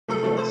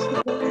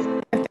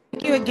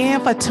you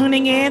again for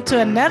tuning in to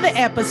another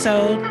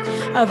episode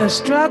of the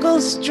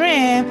Struggle,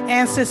 Strength,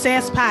 and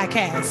Success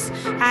Podcast.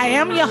 I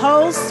am your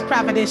host,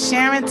 Prophetess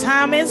Sharon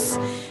Thomas,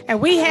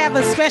 and we have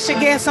a special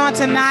guest on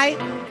tonight.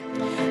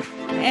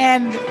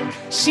 And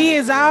she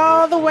is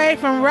all the way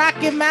from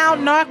Rocky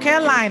Mount, North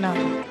Carolina.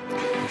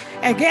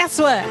 And guess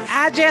what?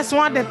 I just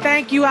want to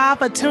thank you all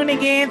for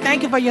tuning in.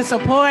 Thank you for your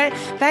support.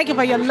 Thank you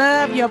for your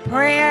love, your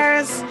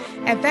prayers.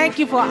 And thank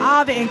you for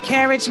all the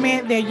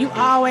encouragement that you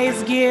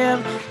always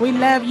give. We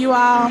love you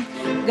all.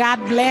 God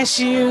bless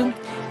you.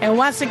 And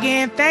once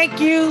again, thank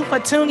you for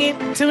tuning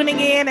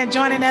in and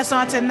joining us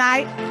on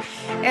tonight.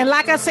 And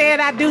like I said,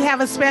 I do have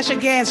a special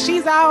guest.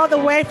 She's all the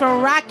way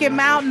from Rocky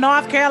Mount,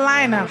 North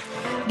Carolina.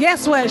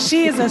 Guess what?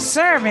 She is a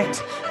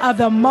servant of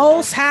the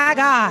Most High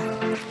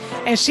God.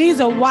 And she's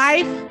a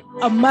wife,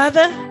 a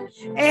mother,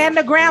 and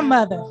a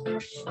grandmother.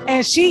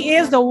 And she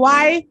is the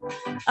wife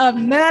of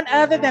none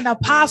other than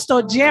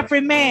Apostle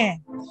Jeffrey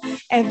Mann.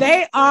 And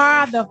they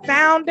are the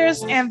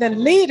founders and the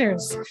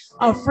leaders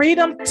of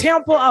Freedom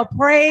Temple of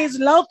Praise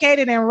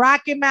located in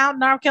Rocky Mount,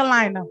 North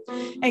Carolina.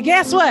 And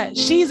guess what?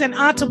 She's an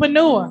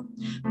entrepreneur.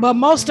 But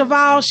most of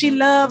all, she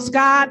loves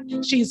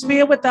God. She's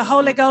filled with the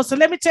Holy Ghost. So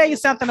let me tell you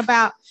something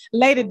about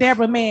Lady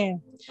Deborah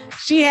Mann.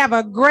 She have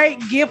a great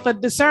gift of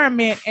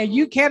discernment, and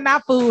you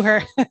cannot fool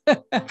her.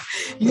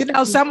 You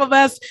know, some of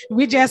us,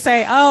 we just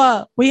say,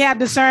 oh, we have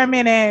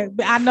discernment,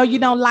 and I know you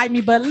don't like me,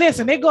 but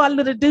listen, they go a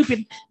little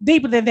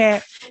deeper than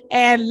that.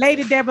 And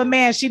Lady Deborah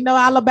Mann, she know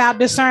all about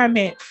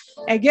discernment.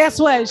 And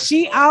guess what?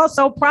 She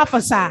also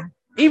prophesied,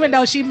 even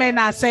though she may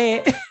not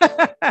say it.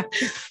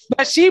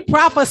 But she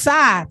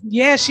prophesied.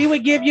 Yes, she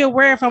would give you a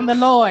word from the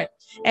Lord,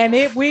 and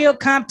it will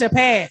come to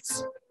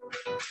pass.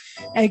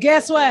 And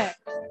guess what?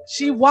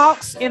 She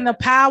walks in the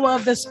power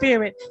of the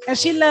Spirit, and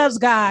she loves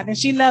God, and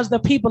she loves the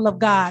people of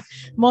God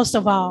most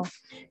of all.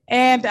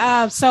 And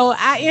so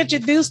I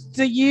introduced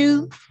to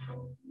you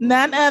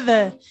none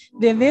other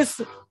than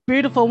this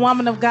beautiful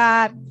woman of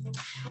God.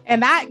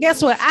 And I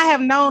guess what? I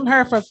have known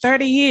her for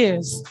 30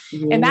 years,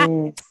 and I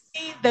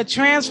see the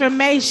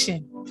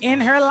transformation in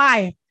her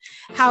life.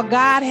 How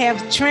God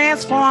has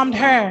transformed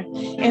her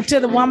into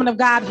the woman of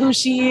God who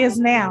she is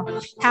now.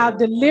 How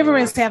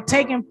deliverance have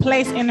taken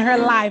place in her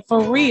life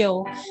for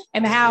real,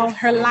 and how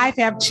her life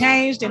have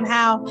changed, and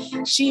how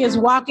she is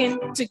walking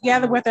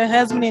together with her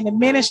husband in the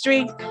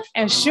ministry.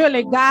 And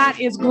surely God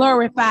is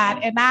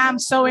glorified. And I'm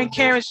so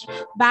encouraged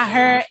by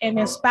her and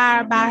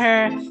inspired by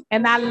her.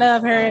 And I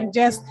love her. And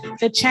just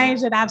the change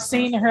that I've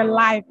seen in her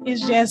life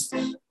is just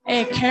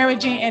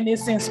encouraging, and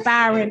it's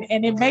inspiring,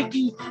 and it makes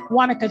you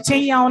want to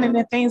continue on in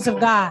the things of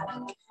God.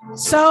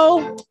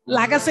 So,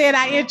 like I said,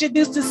 I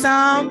introduced to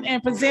some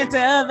and present to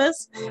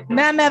others.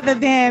 None other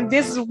than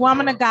this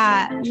woman of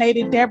God,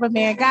 Lady Deborah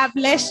Mann. God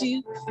bless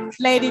you,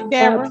 Lady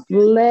Deborah. God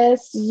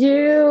bless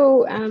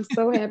you. I'm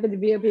so happy to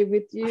be up here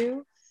with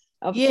you.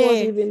 Of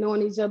course, we've been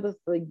knowing each other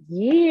for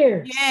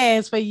years.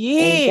 Yes, for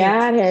years.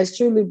 And God has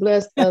truly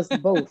blessed us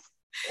both.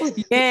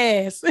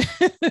 Yes.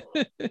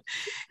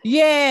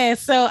 Yeah.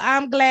 So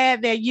I'm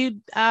glad that you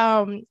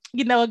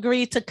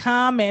agreed to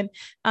come and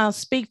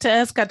speak to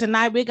us, because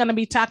tonight we're going to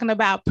be talking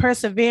about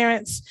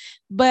perseverance.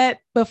 But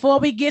before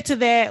we get to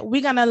that,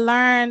 we're going to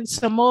learn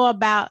some more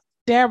about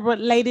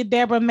Lady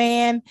Deborah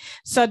Mann.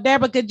 So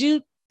Deborah, could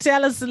you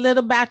tell us a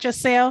little about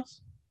yourself?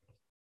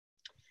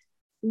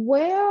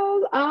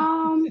 Well,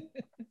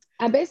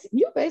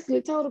 you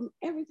basically told them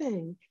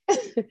everything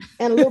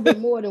and a little bit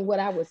more than what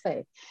I would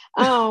say.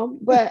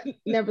 But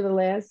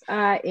nevertheless,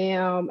 I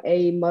am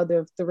a mother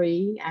of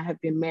three. I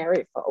have been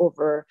married for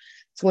over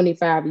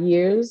 25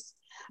 years.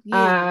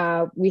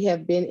 Yeah. We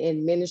have been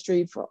in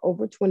ministry for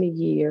over 20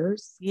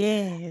 years.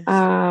 Yes.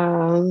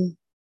 I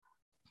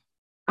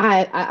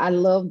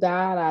love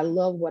God. I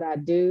love what I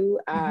do.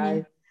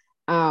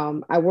 Mm-hmm.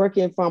 I work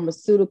in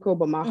pharmaceutical,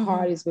 but my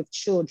heart is with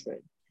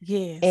children.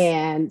 Yes.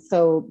 And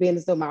so being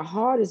as though my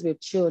heart is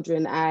with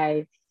children,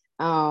 I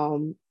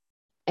am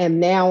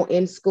now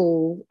in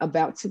school,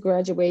 about to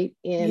graduate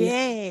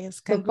in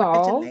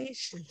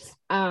congratulations.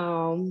 the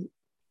fall,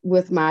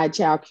 with my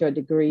childcare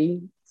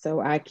degree, so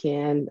I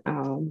can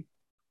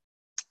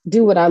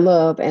do what I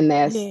love, and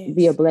that's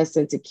be a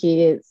blessing to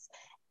kids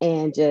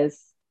and just,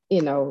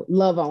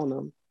 love on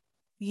them.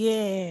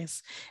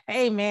 Yes.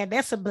 Amen.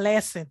 That's a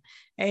blessing.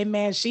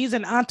 Amen. She's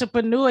an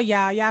entrepreneur,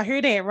 y'all. Y'all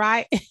hear that,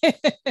 right?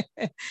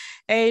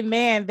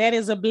 Amen. That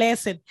is a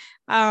blessing.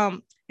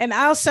 And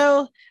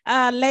also,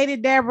 Lady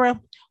Deborah,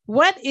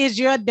 what is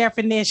your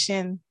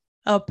definition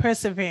of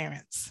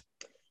perseverance?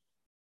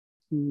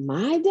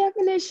 My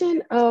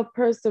definition of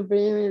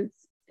perseverance,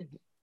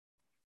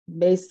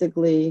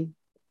 basically,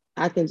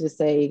 I can just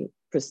say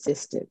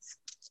persistence.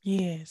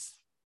 Yes.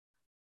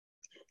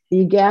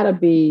 You got to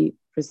be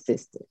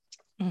persistent.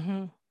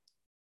 Mm-hmm.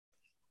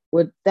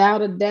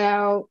 Without a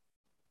doubt,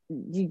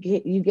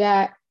 you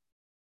got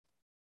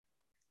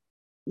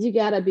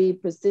to be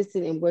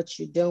persistent in what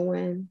you're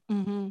doing,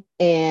 mm-hmm.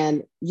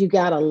 and you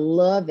got to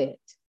love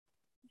it.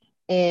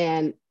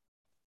 And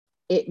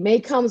it may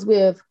comes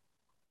with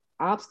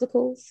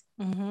obstacles,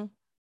 mm-hmm.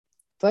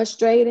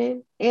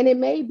 frustrating, and it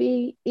may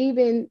be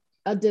even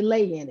a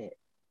delay in it.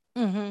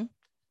 Mm-hmm.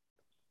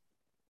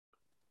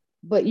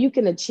 But you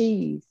can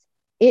achieve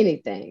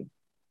anything,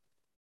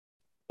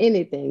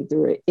 anything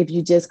through it if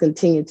you just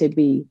continue to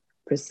be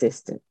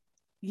persistent.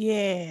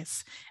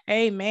 Yes.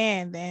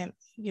 Amen. Then,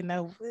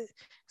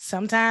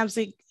 sometimes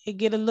it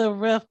get a little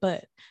rough,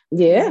 but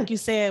Yeah. like you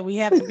said, we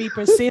have to be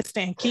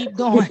persistent and keep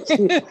going.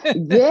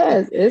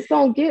 Yes, it's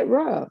gonna get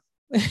rough.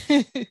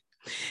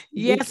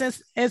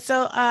 Yes. And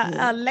so,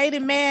 Lady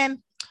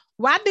Man,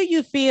 why do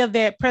you feel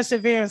that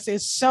perseverance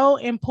is so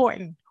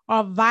important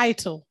or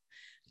vital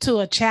to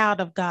a child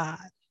of God?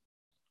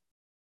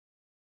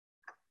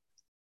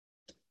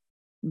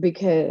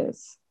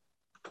 Because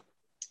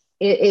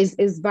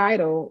it's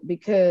vital,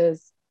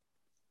 because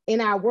in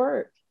our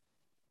work,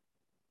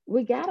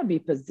 we gotta be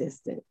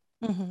persistent.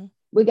 Mm-hmm.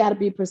 We gotta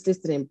be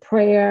persistent in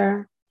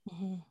prayer.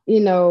 Mm-hmm.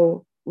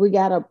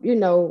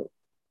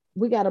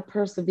 We gotta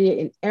persevere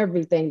in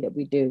everything that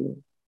we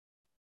do,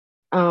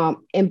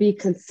 and be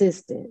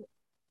consistent,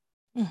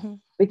 Mm-hmm.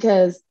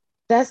 because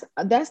that's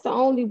the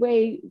only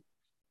way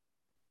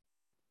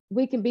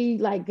we can be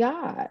like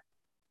God,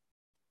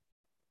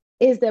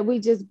 is that we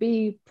just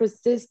be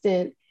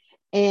persistent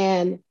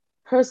and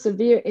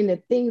persevere in the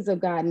things of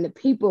God and the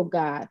people of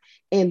God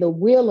and the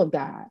will of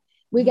God.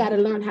 We got to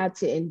learn how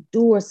to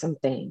endure some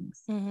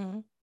things. Mm-hmm.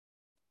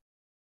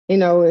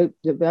 Endure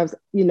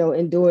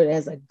it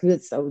as a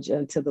good soldier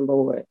unto the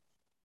Lord,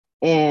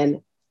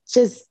 and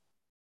just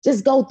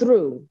go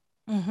through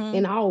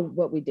in all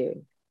what we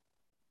do.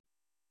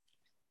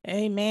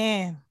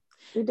 Amen.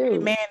 We do.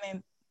 Amen.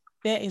 And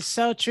that is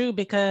so true,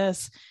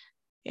 because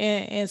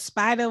in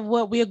spite of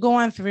what we're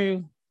going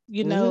through,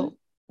 the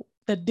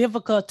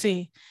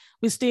difficulty,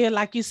 we still,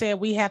 like you said,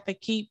 we have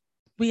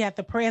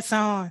to press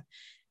on.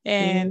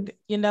 And,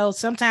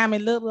 sometimes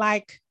it look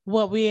like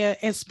what we're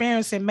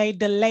experiencing may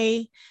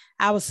delay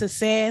our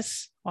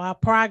success or our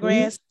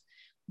progress,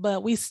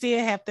 but we still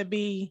have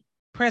to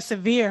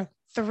persevere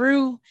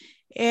through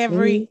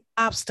every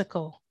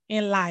obstacle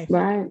in life.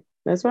 Right.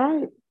 That's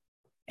right.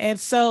 And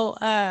so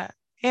at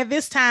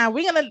this time,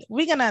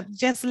 we're gonna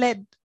just let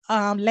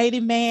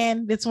Lady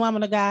Man, this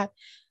woman of God,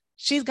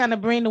 she's gonna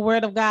bring the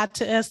word of God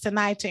to us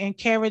tonight to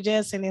encourage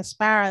us and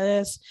inspire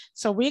us.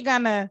 So we're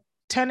gonna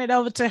turn it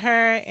over to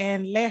her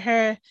and let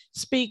her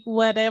speak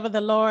whatever the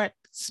Lord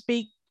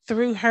speak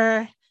through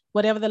her,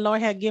 whatever the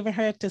Lord had given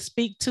her to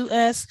speak to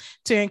us,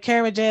 to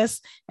encourage us.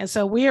 And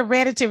so we're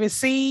ready to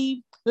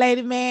receive,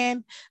 Lady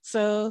Man.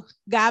 So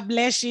God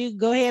bless you.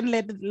 Go ahead and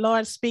let the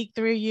Lord speak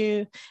through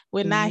you.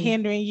 We're not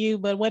hindering you,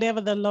 but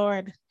whatever the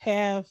Lord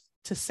have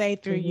to say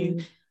through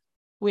you,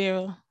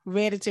 we're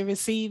ready to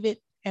receive it,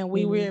 and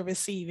we will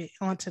receive it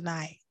on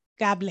tonight.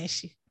 God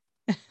bless you.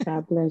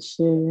 God bless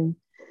you.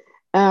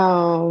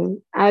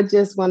 I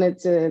just wanted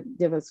to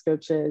give a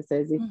scripture. It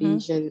says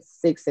Ephesians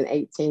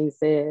 6:18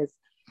 says,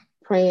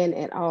 praying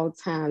at all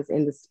times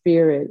in the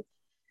spirit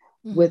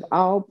with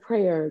all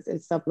prayers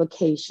and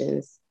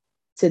supplications.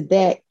 To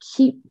that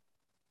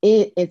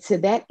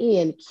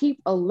end,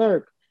 keep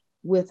alert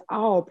with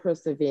all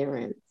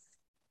perseverance,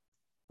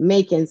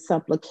 making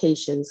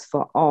supplications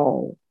for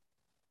all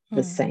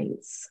the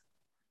saints.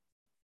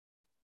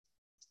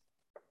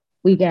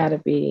 We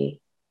gotta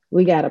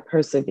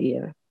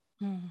persevere.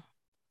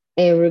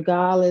 And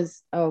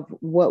regardless of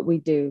what we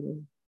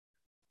do,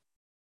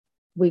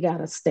 we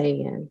gotta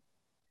stand.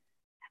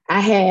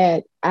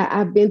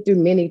 I've been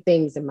through many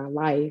things in my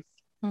life,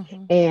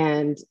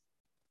 and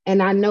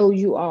I know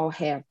you all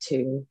have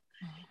too.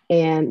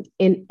 And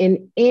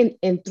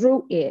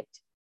through it,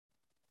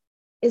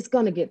 it's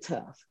gonna get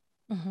tough.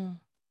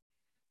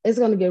 It's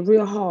gonna get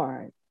real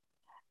hard.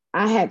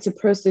 I had to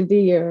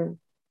persevere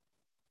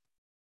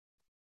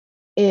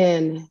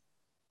in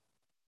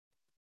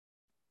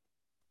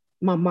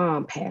my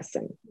mom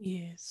passing.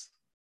 Yes.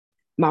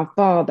 My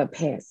father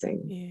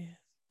passing. Yes.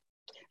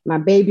 My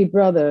baby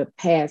brother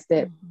passed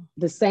at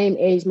the same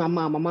age my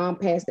mom. My mom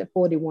passed at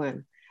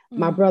 41.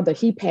 My brother,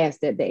 he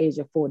passed at the age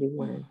of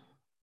 41.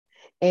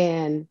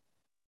 And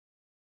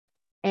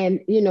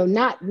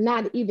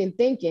not even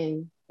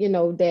thinking,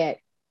 that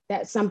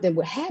something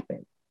would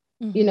happen,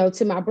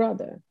 to my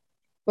brother.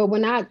 But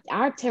when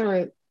I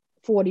turned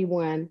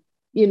 41,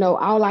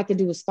 all I could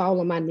do was fall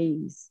on my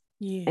knees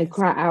and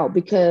cry out,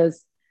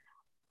 because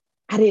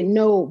I didn't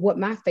know what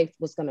my faith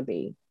was going to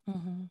be.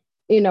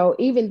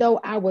 Even though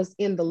I was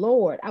in the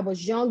Lord, I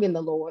was young in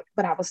the Lord,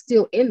 but I was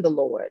still in the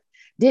Lord.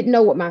 Didn't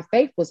know what my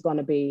faith was going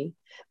to be,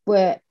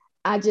 but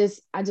I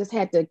just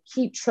had to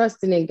keep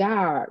trusting in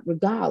God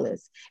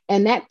regardless.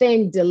 And that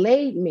thing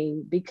delayed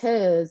me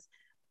because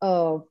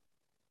of,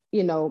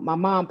 my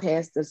mom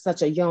passed at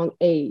such a young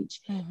age.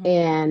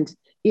 And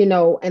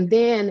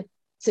then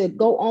to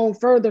go on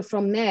further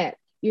from that,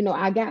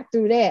 I got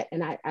through that,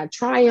 and I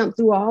triumphed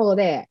through all of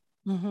that,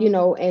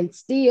 and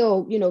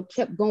still,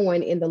 kept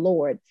going in the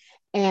Lord.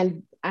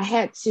 And I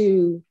had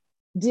to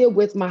deal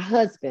with my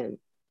husband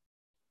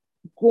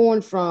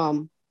going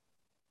from,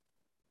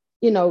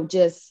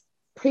 just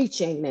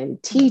preaching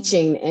and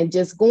teaching and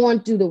just going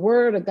through the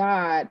word of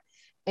God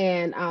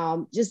and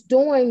just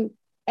doing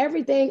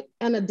everything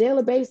on a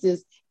daily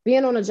basis,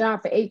 being on a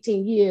job for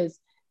 18 years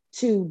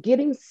to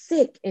getting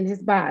sick in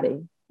his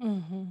body.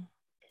 Mm-hmm.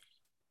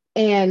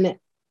 And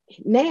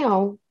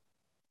now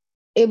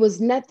it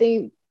was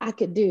nothing I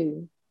could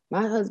do.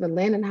 My husband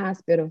landed in the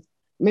hospital,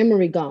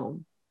 memory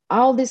gone.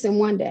 All this in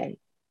one day,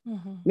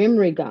 Mm-hmm.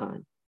 memory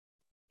gone.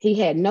 He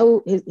had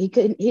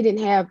he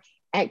didn't have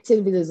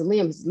activity of his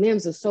limbs. His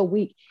limbs are so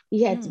weak,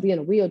 he had to be in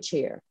a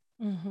wheelchair.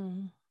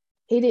 Mm-hmm.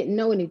 He didn't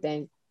know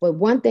anything. But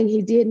one thing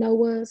he did know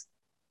was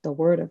the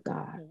word of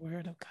God. The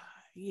word of God.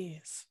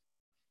 Yes.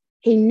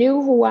 He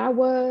knew who I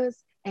was,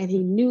 and he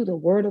knew the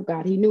word of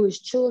God. He knew his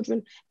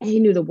children, and he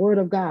knew the word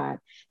of God.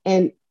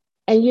 And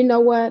you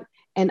know what?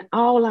 And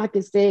all I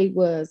could say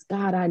was,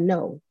 God, I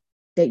know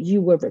that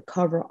you will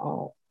recover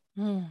all.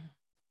 Mm.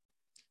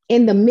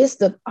 In the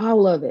midst of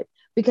all of it,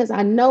 because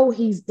I know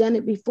he's done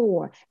it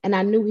before, and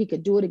I knew he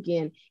could do it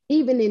again.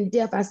 Even in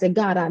death, I said,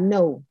 God, I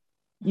know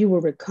you will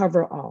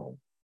recover all.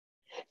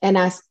 And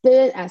I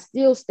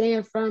still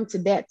stand firm to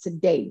that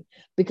today,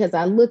 because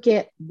I look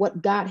at what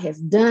God has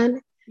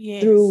done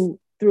Yes. through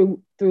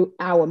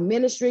our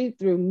ministry,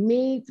 through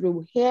me,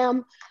 through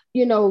him,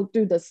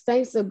 through the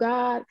saints of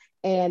God,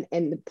 and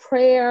the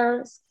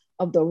prayers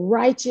of the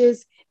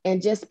righteous,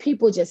 and just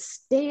people just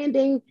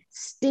standing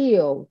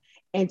still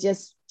and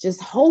just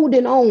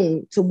holding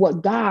on to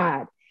what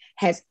God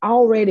has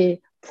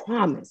already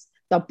promised,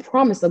 the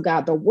promise of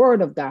God, the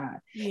word of God.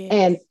 Yes.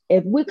 And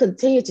if we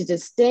continue to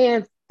just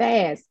stand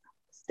fast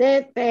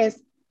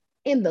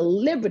in the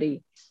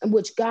liberty in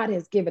which God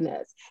has given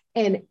us.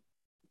 And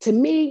to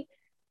me,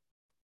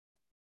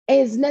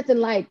 it's nothing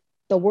like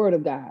the word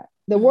of God.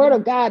 The word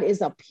of God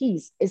is a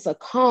peace, it's a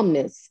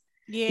calmness,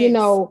 Yes.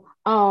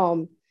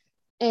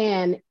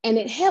 And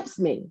it helps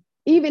me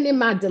even in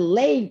my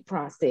delayed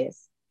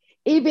process,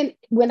 even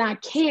when I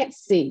can't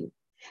see,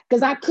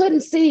 because I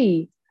couldn't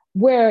see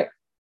whether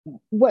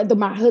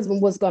my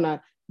husband was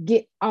gonna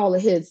get all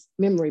of his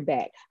memory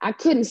back. I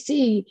couldn't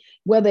see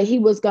whether he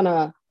was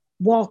gonna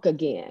walk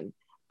again.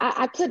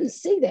 I couldn't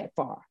see that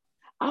far.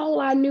 All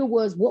I knew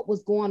was what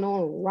was going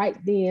on right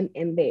then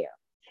and there.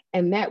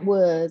 And that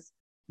was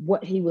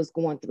what he was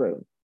going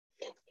through.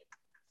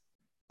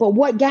 But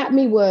what got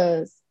me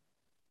was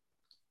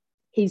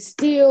he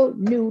still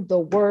knew the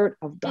word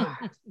of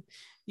God.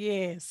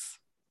 Yes.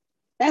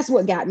 That's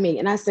what got me.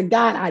 And I said,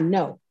 God, I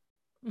know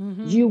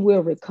you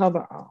will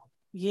recover all.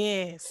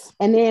 Yes.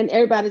 And then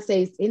everybody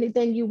says,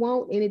 anything you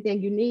want,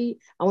 anything you need,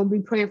 I'm going to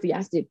be praying for you.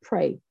 I said,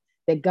 pray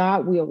that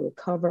God will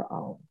recover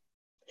all.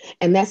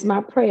 And that's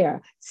my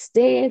prayer.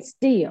 Stand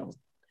still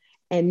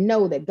and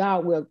know that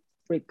God will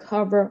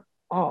recover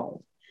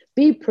all.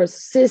 Be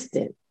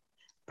persistent,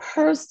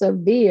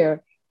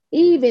 persevere,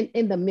 even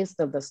in the midst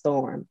of the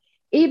storm,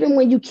 even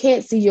when you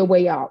can't see your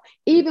way out,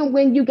 even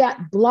when you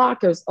got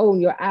blockers on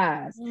your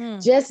eyes.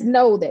 Just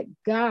know that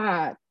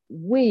God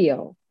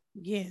will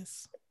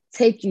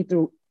take you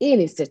through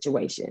any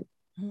situation,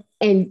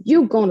 and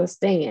you're gonna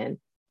stand.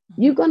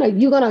 You're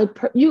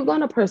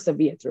gonna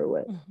persevere through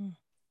it,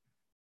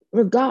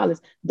 regardless.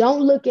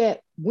 Don't look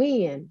at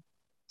when.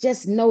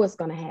 Just know it's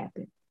gonna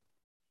happen.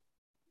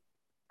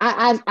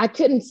 I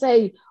couldn't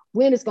say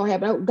when it's gonna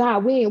happen. Oh,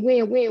 God,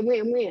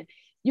 when?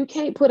 You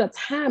can't put a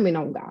timing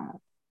on God.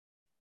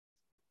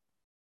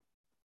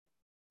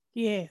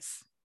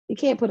 Yes. You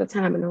can't put a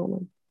timing on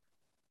him.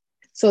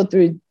 So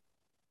through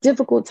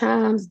difficult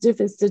times,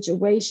 different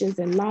situations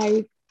in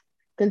life,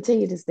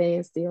 continue to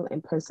stand still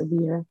and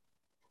persevere,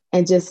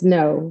 and just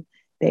know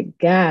that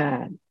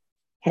God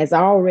has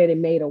already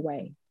made a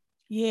way.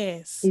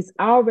 Yes. He's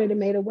already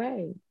made a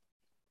way.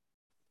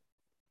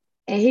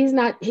 And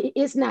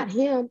it's not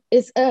him,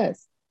 it's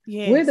us.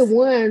 Yes. We're the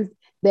ones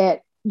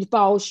that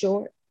fall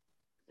short.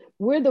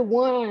 We're the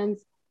ones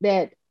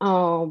that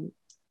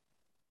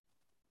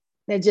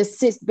just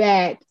sits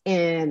back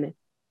and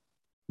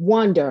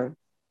wonder,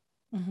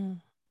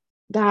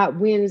 God,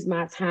 when is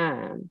my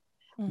time?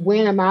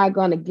 When am I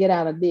going to get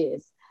out of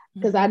this?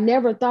 Because I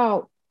never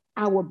thought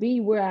I would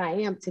be where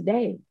I am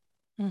today.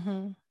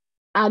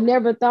 I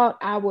never thought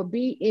I would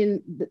be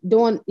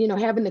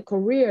having the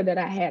career that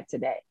I had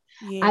today.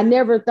 Yeah. I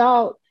never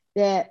thought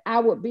that I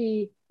would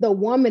be the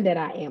woman that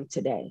I am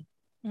today.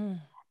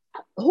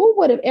 Who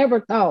would have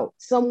ever thought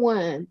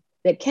someone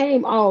that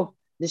came off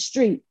the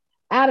street,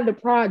 out of the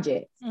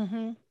project,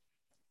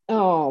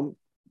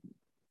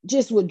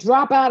 just would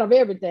drop out of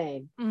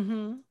everything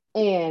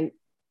and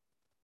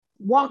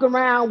walk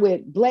around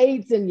with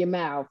blades in your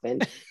mouth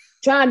and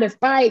trying to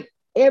fight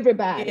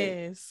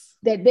everybody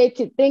that they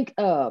could think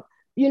of,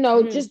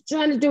 just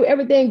trying to do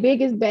everything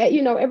big as bad,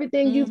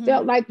 everything you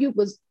felt like you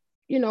was,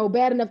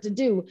 bad enough to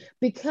do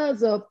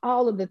because of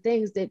all of the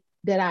things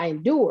that I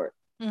endured.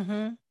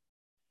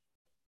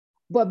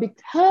 But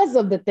because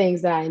of the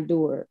things that I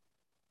endured,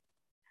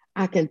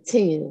 I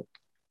continue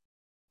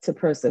to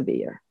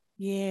persevere.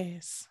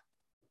 Yes.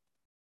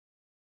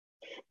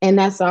 And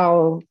that's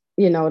all,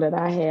 that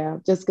I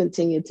have. Just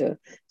continue to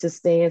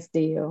stand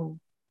still,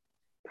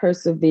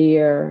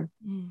 persevere,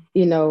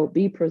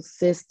 be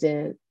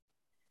persistent.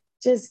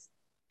 Just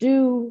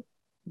do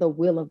the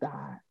will of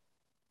God,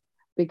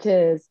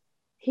 because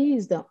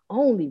he's the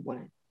only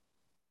one.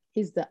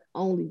 He's the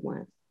only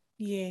one.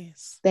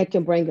 Yes. That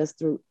can bring us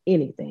through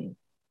anything.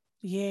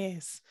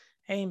 Yes.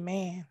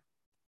 Amen.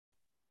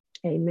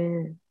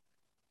 Amen.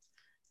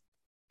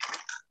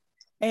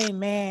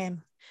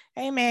 Amen.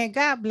 Amen.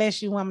 God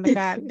bless you, woman of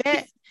God.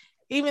 That,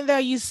 even though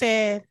you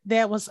said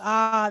that was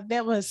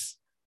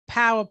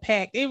power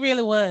packed, it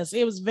really was.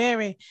 It was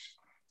very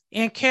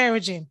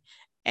encouraging.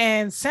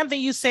 And something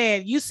you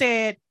said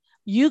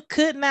you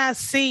could not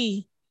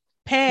see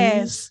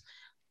past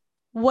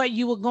what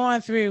you were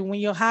going through when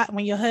your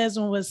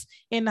husband was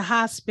in the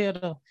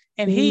hospital,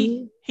 and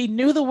he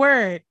knew the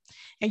word,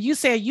 and you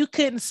said you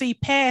couldn't see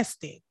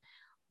past it,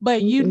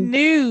 but you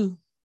knew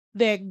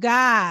that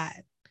God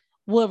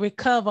will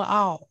recover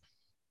all.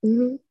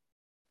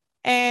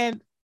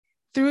 And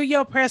through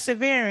your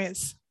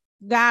perseverance,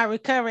 God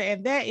recovered.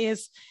 And that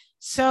is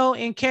so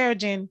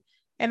encouraging.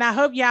 And I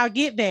hope y'all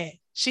get that.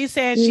 She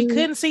said she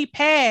couldn't see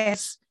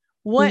past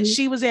what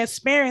she was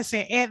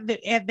experiencing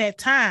at that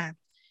time,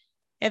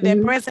 at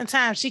that present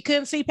time. She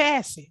couldn't see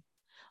past it,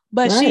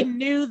 but she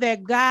knew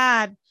that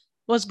God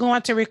was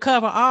going to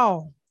recover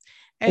all.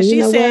 And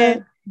she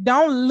said,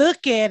 don't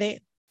look at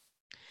it,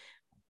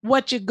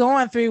 what you're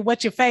going through,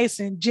 what you're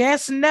facing.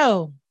 Just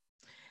know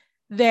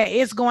that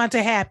it's going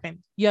to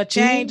happen. Your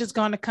change is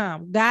going to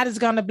come. God is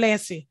going to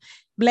bless you.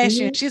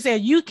 She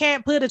said, you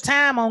can't put a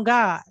time on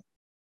God.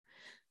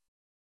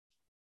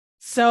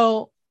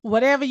 So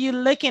whatever you're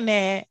looking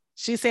at,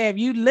 she said, if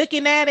you're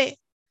looking at it,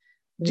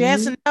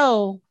 just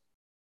know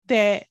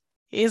that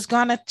it's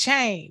going to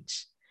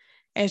change.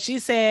 And she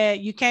said,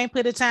 you can't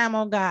put a time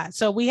on God.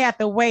 So we have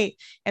to wait.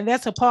 And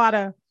that's a part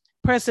of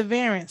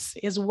perseverance,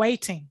 is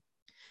waiting.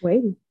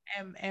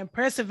 And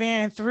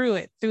persevering through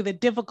it, through the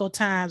difficult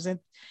times.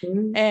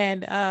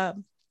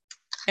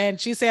 And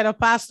she said,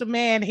 Apostle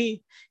Man,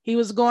 he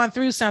was going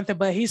through something,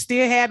 but he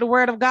still had the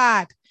word of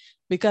God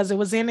because it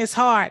was in his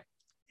heart.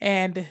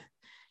 And,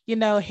 you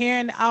know,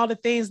 hearing all the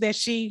things that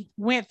she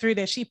went through,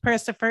 that she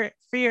persevered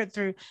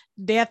through,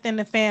 death in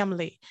the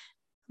family,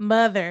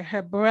 mother,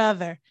 her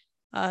brother,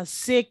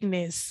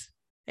 sickness,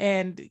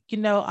 and, you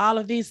know, all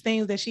of these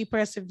things that she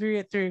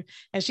persevered through.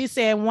 And she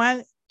said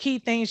one key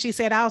thing, she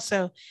said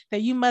also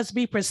that you must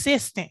be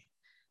persistent.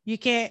 You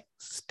can't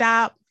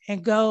stop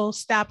and go,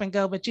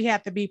 but you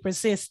have to be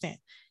persistent,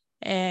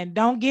 and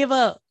don't give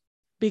up,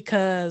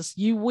 because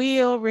you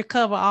will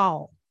recover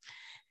all.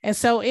 And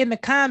so in the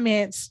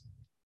comments,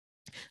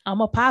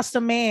 I'm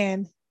Apostle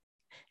Man.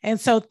 And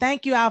so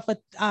thank you all for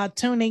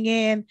tuning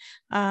in.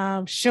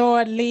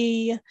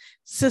 Shortly,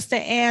 Sister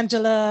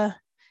Angela,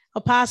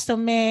 Apostle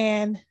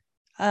Man,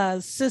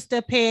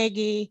 Sister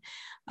Peggy,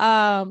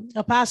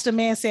 Apostle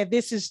Man said,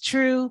 this is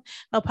true.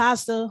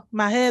 Apostle,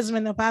 my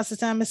husband, Apostle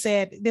Thomas,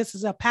 said, this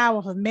is a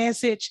powerful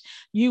message.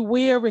 You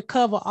will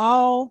recover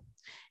all.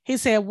 He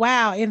said,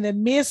 wow, in the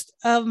midst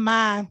of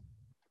my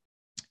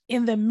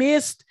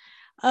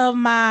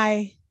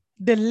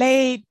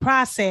delayed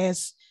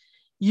process,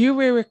 you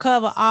will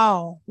recover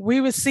all. We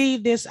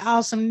received this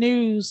awesome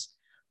news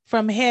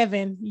from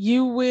heaven.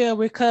 You will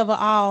recover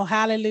all.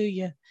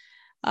 Hallelujah.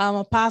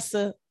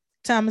 Apostle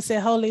Thomas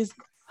said,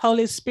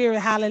 Holy Spirit,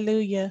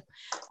 hallelujah.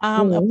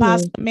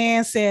 Apostle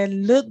Man said,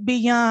 look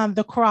beyond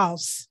the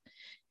cross.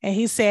 And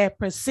he said,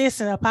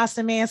 persistent.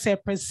 Apostle Man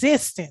said,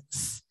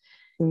 persistence.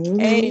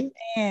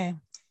 Amen.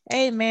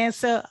 Amen.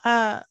 So,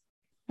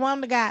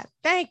 woman of God,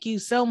 thank you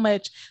so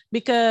much,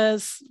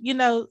 because, you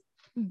know,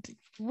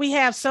 we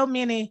have so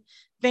many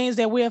things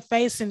that we're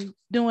facing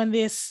during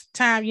this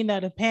time, you know,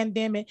 the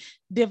pandemic,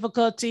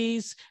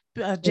 difficulties,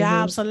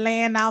 jobs are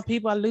laying out,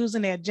 people are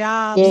losing their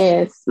jobs.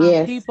 Yes.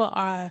 People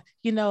are,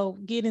 you know,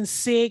 getting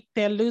sick,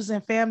 they're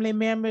losing family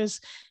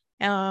members.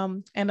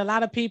 And a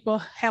lot of people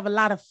have a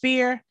lot of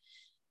fear.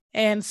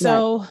 And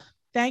so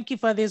thank you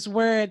for this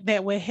word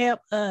that will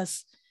help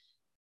us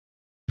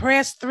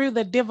press through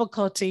the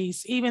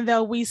difficulties, even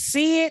though we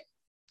see it.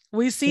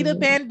 We see the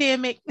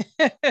pandemic,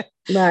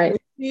 we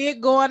see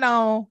it going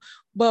on,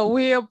 but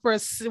we're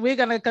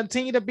going to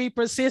continue to be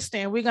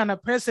persistent. We're going to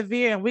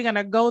persevere, and we're going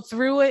to go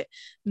through it,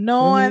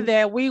 knowing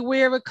that we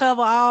will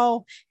recover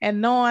all,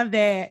 and knowing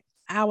that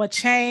our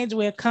change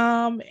will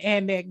come,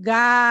 and that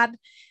God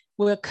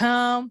will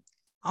come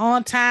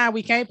on time.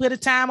 We can't put a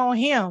time on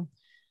him,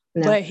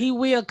 but he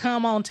will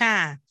come on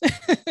time.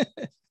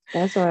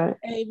 That's right.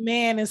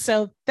 Amen. And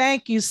so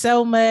thank you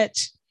so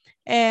much.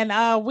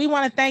 And we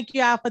want to thank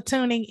you all for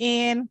tuning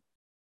in.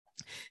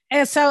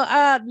 And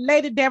so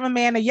Lady Deborah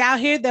Mann, y'all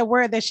heard that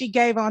word that she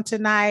gave on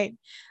tonight.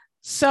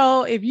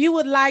 So if you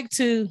would like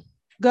to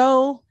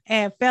go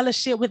and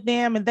fellowship with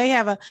them, and they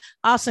have an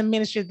awesome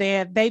ministry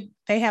there. They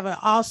have an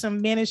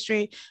awesome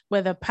ministry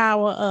where the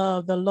power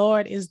of the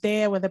Lord is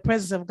there, where the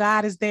presence of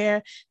God is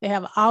there. They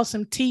have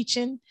awesome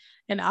teaching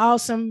and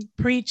awesome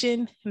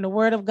preaching in the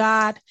word of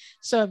God.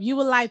 So if you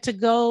would like to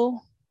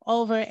go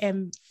over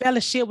and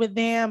fellowship with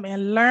them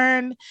and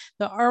learn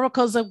the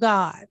oracles of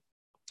God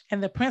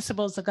and the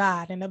principles of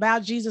God and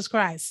about Jesus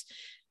Christ,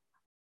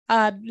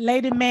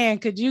 Lady Man,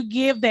 could you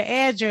give the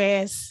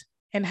address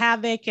and how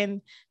they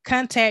can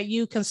contact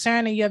you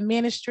concerning your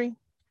ministry?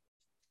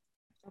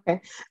 Okay.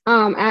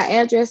 Our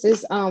address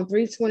is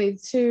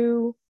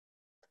 322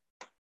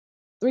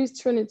 the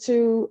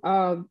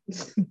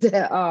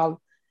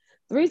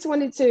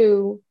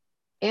 322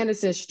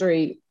 Anderson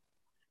Street,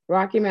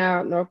 Rocky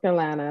Mount, North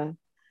Carolina.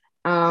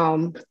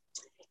 And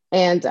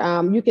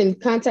you can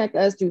contact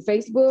us through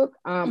Facebook.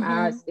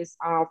 Ours is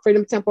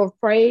Freedom Temple of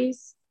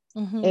Praise.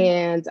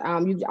 And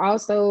you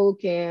also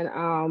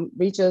can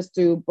reach us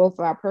through both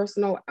of our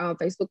personal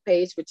Facebook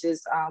page, which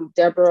is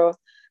Deborah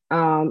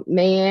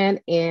Mann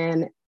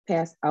and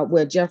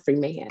Jeffrey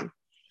Mann.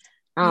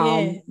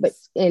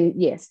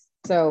 Yes.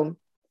 So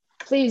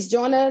please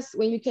join us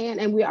when you can.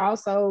 And we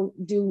also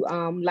do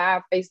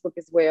live Facebook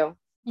as well.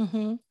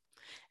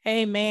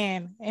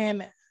 Amen.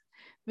 And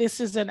this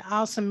is an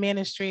awesome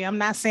ministry. I'm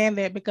not saying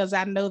that because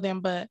I know them,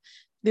 but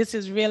this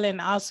is really an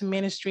awesome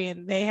ministry,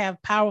 and they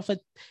have powerful,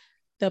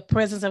 the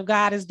presence of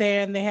God is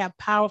there, and they have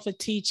powerful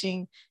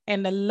teaching,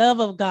 and the love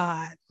of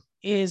God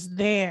is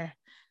there.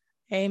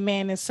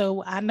 Amen. And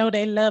so I know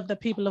they love the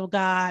people of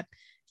God,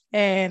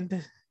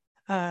 and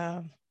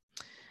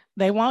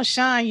they won't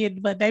shine you,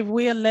 but they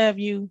will love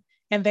you.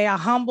 And they are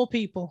humble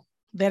people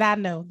that I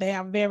know. They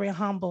are very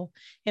humble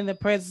in the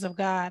presence of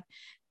God.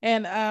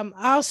 And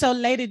also,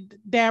 Lady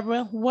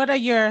Deborah, what are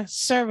your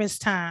service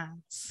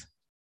times?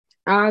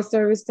 Our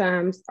service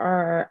times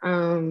are,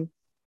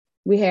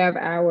 we have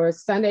our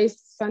Sunday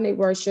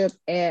worship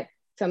at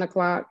 10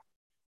 o'clock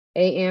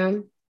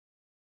a.m.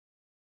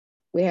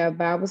 We have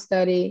Bible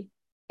study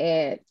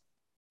at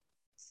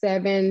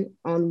 7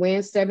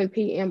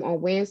 p.m.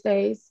 on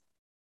Wednesdays.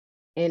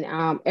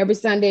 And every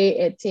Sunday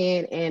at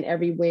 10 and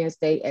every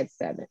Wednesday at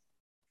 7.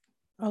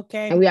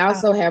 Okay. And we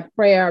also have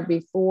prayer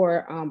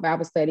before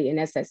Bible study, and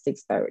that's at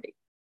 6:30.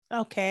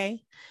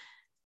 Okay.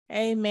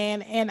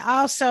 Amen. And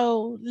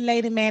also,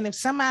 Lady Man, if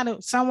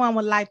someone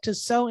would like to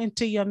sow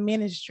into your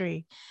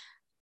ministry,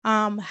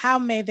 how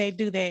may they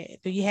do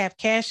that? Do you have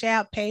Cash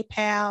App,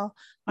 PayPal?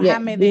 Or yeah, how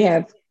may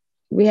they?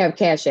 We have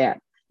Cash App.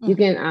 You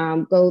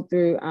can go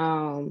through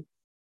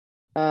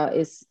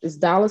it's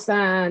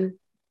 $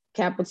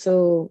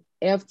 capital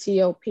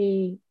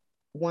FTOP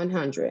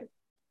 100.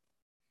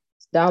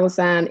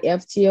 $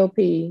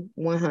 FTOP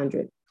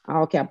 100,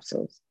 all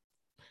capitals.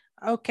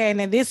 Okay,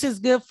 now this is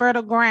good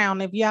fertile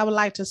ground. If y'all would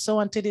like to sow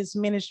into this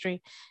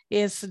ministry,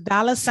 it's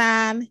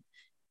 $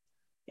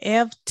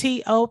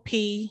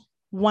 FTOP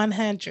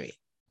 100.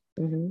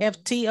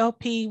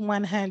 FTOP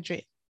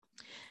 100.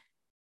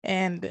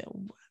 And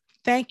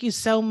thank you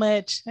so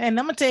much. And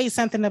I'm gonna tell you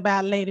something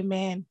about Lady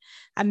Man.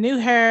 I knew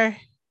her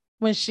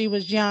when she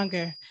was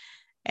younger,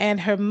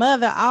 and her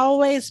mother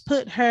always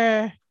put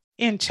her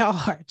in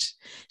charge.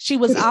 She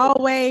was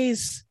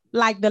always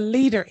like the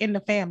leader in the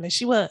family.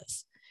 She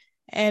was.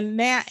 And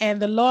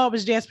the Lord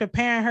was just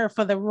preparing her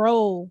for the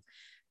role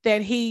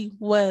that he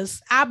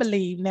was, I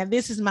believe, now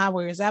this is my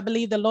words, I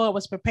believe the Lord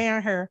was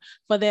preparing her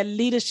for that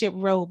leadership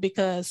role,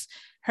 because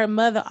her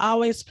mother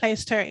always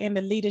placed her in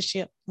the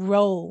leadership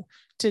role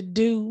to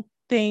do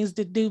things,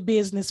 to do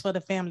business for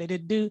the family, to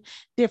do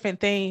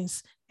different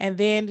things. And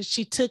then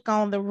she took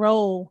on the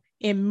role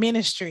in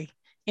ministry,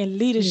 in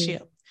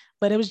leadership.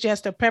 But it was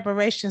just a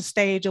preparation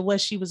stage of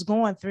what she was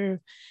going through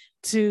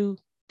to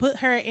put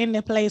her in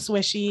the place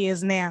where she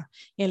is now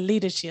in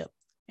leadership.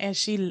 And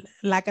she,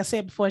 like I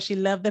said before, she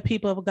loved the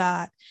people of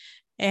God.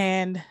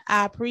 And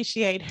I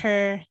appreciate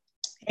her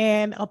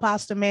and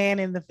Apostle Mann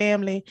and the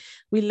family.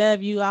 We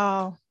love you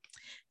all.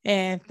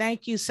 And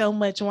thank you so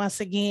much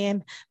once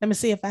again. Let me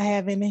see if I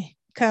have any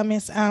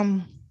comments.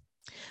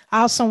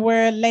 Awesome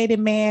word, Lady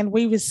Man.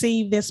 We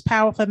received this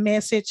powerful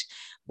message.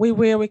 We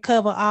will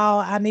recover all.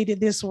 I needed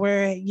this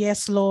word.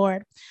 Yes,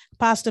 Lord.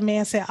 Pastor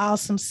Mann said,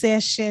 awesome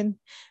session.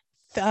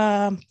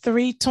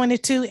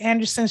 322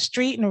 Anderson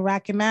Street in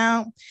Rocky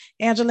Mount.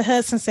 Angela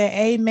Hudson said,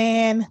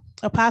 amen.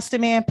 Apostle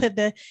Mann put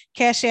the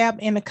Cash App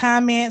in the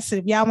comments.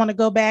 If y'all want to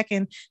go back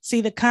and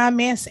see the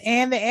comments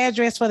and the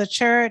address for the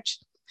church.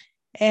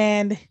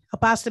 And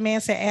Apostle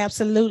Mann said,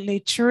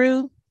 absolutely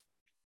true.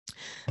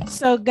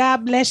 So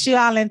God bless you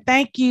all, and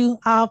thank you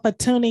all for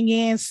tuning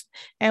in.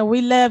 And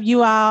we love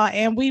you all,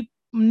 and we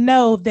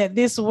know that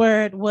this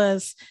word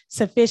was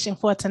sufficient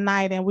for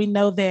tonight, and we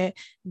know that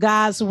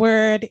God's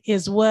word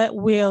is what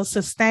will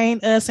sustain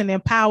us and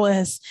empower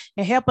us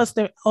and help us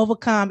to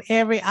overcome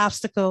every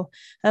obstacle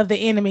of the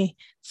enemy.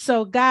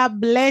 So God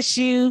bless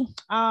you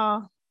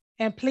all,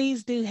 and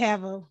please do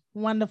have a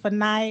wonderful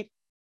night,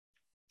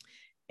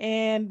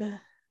 and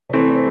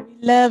we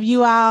love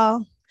you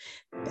all.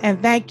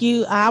 And thank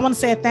you. I want to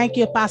say thank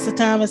you, Apostle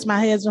Thomas, my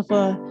husband,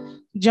 for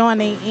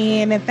joining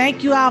in. And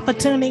thank you all for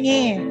tuning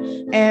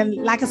in. And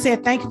like I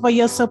said, thank you for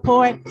your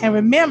support. And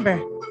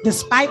remember,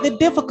 despite the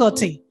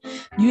difficulty,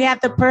 you have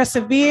to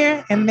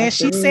persevere. And as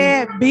she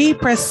said, be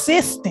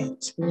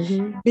persistent,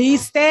 be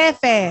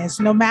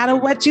steadfast. No matter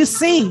what you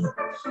see,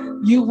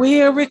 you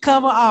will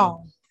recover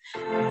all.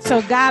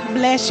 So God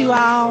bless you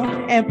all.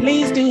 And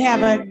please do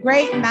have a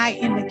great night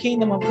in the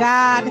kingdom of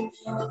God.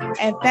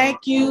 And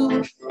thank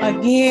you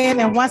again.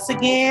 And once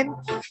again,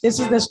 this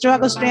is the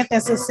Struggle, Strength,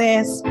 and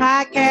Success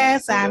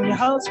podcast. I'm your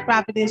host,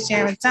 Prophetess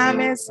Sharon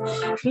Thomas.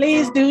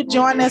 Please do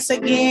join us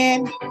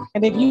again.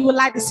 And if you would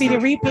like to see the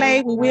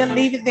replay, we will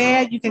leave it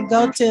there. You can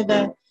go to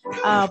the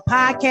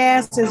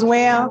podcast as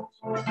well.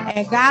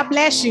 And God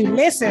bless you.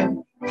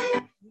 Listen,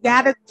 you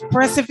got to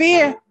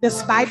persevere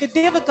despite the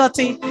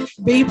difficulty.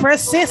 Be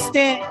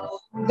persistent.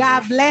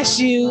 God bless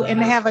you and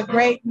have a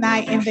great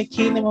night in the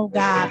kingdom of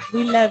God.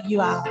 We love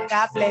you all.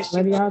 God bless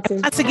you. Love y'all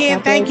too. Once again,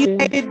 God thank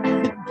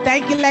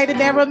bless you, Lady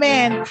Deborah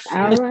Man, All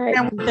for right.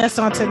 sharing with us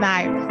on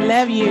tonight.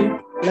 Love you.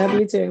 Love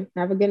you too.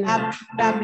 Have a good night. God